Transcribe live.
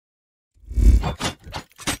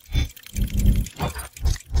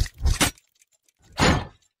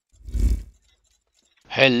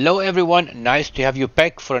Hello everyone, nice to have you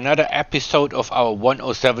back for another episode of our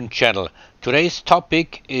 107 channel. Today's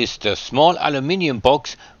topic is the small aluminium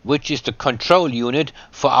box, which is the control unit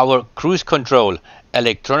for our cruise control,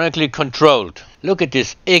 electronically controlled. Look at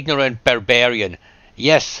this ignorant barbarian.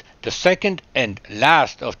 Yes, the second and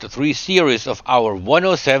last of the three series of our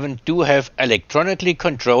 107 do have electronically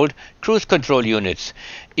controlled cruise control units.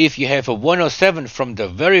 If you have a 107 from the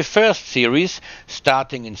very first series,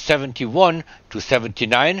 starting in 71 to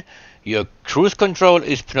 79, your cruise control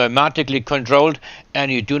is pneumatically controlled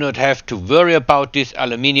and you do not have to worry about this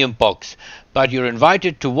aluminium box. But you're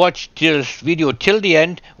invited to watch this video till the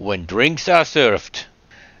end when drinks are served.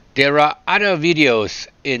 There are other videos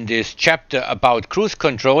in this chapter about cruise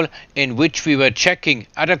control in which we were checking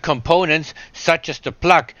other components such as the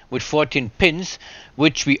plug with 14 pins,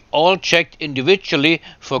 which we all checked individually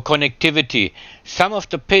for connectivity. Some of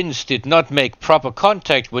the pins did not make proper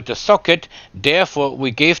contact with the socket, therefore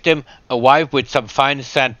we gave them a wipe with some fine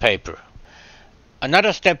sandpaper.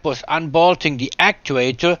 Another step was unbolting the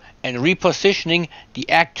actuator and repositioning the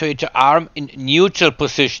actuator arm in neutral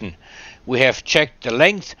position. We have checked the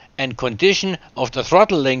length and condition of the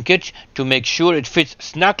throttle linkage to make sure it fits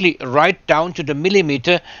snugly right down to the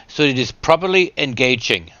millimeter so it is properly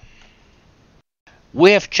engaging.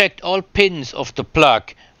 We have checked all pins of the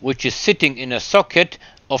plug, which is sitting in a socket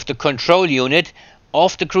of the control unit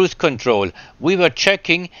of the cruise control. We were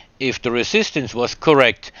checking if the resistance was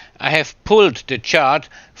correct. I have pulled the chart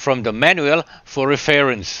from the manual for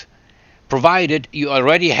reference, provided you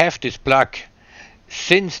already have this plug,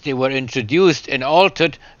 since they were introduced and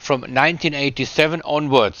altered from 1987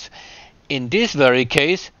 onwards. In this very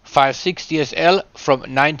case, 560SL from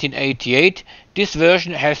 1988, this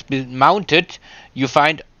version has been mounted. You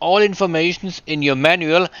find all information in your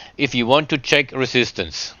manual if you want to check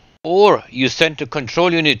resistance. Or you send the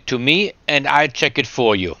control unit to me and I check it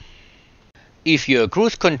for you. If your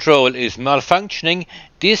cruise control is malfunctioning,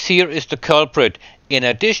 this here is the culprit. In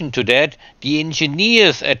addition to that, the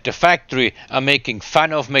engineers at the factory are making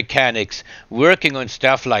fun of mechanics working on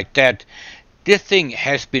stuff like that. This thing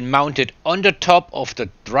has been mounted on the top of the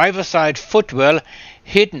driver's side footwell,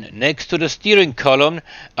 hidden next to the steering column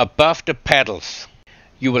above the pedals.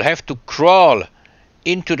 You will have to crawl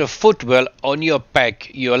into the footwell on your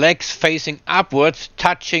back, your legs facing upwards,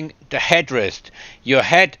 touching the headrest, your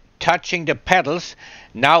head touching the pedals.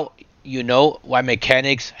 Now you know why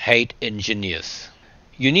mechanics hate engineers.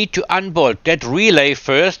 You need to unbolt that relay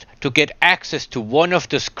first to get access to one of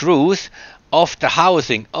the screws of the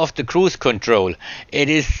housing of the cruise control. It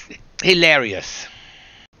is hilarious.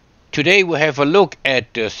 Today we have a look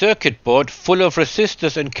at the circuit board full of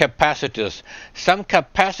resistors and capacitors. Some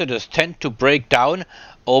capacitors tend to break down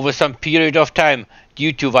over some period of time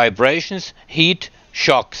due to vibrations, heat,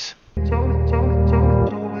 shocks.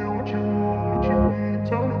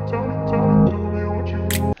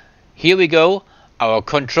 Here we go, our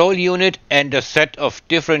control unit and a set of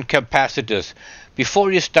different capacitors.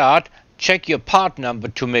 Before you start, check your part number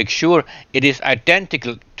to make sure it is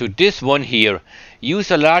identical to this one here.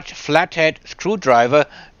 Use a large flathead screwdriver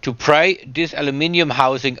to pry this aluminium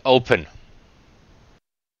housing open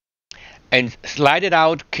and slide it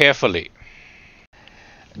out carefully.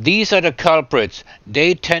 These are the culprits.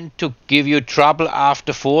 They tend to give you trouble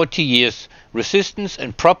after 40 years. Resistance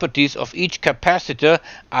and properties of each capacitor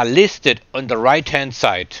are listed on the right hand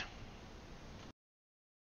side.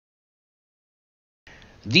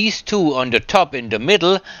 These two on the top in the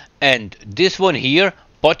middle and this one here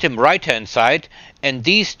bottom right hand side, and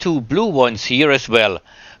these two blue ones here as well.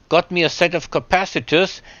 Got me a set of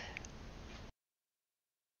capacitors.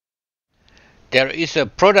 There is a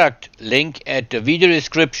product link at the video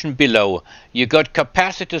description below. You got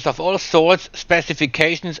capacitors of all sorts,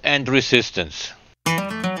 specifications and resistance.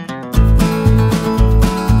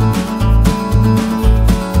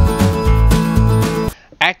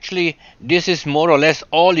 Actually, this is more or less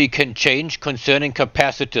all you can change concerning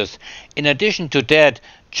capacitors. In addition to that,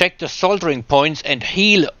 check the soldering points and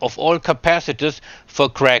heel of all capacitors for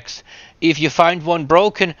cracks. If you find one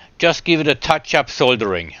broken, just give it a touch-up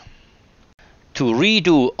soldering. To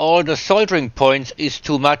redo all the soldering points is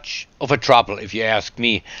too much of a trouble if you ask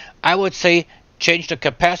me. I would say change the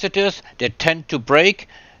capacitors that tend to break,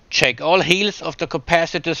 check all heels of the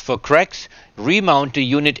capacitors for cracks, remount the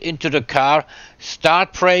unit into the car,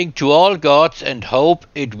 start praying to all gods and hope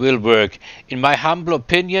it will work. In my humble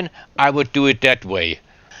opinion, I would do it that way.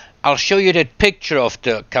 I'll show you that picture of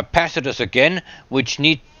the capacitors again, which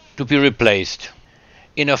need to be replaced.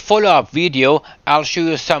 In a follow-up video, I'll show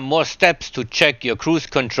you some more steps to check your cruise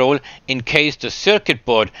control in case the circuit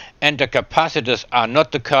board and the capacitors are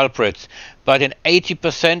not the culprits, but in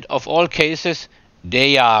 80% of all cases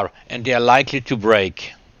they are, and they are likely to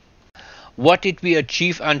break. What did we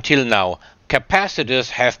achieve until now? Capacitors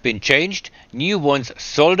have been changed, new ones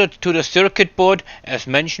soldered to the circuit board as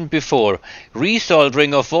mentioned before.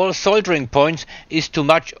 Resoldering of all soldering points is too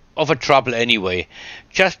much of a trouble anyway.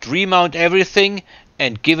 Just remount everything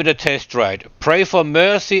and give it a test ride. Pray for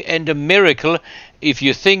mercy and a miracle. If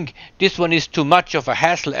you think this one is too much of a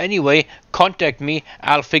hassle anyway, contact me,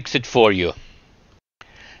 I'll fix it for you.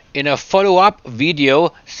 In a follow-up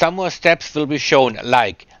video, some more steps will be shown,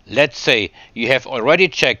 like, let's say you have already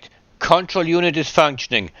checked control unit is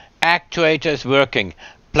functioning, actuator is working,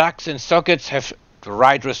 plugs and sockets have the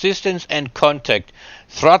right resistance and contact,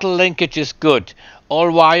 throttle linkage is good,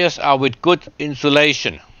 all wires are with good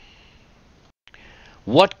insulation.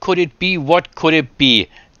 What could it be? What could it be?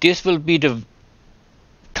 This will be the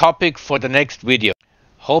topic for the next video.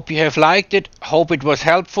 Hope you have liked it, hope it was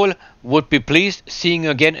helpful, would be pleased seeing you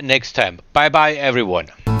again next time. Bye bye everyone.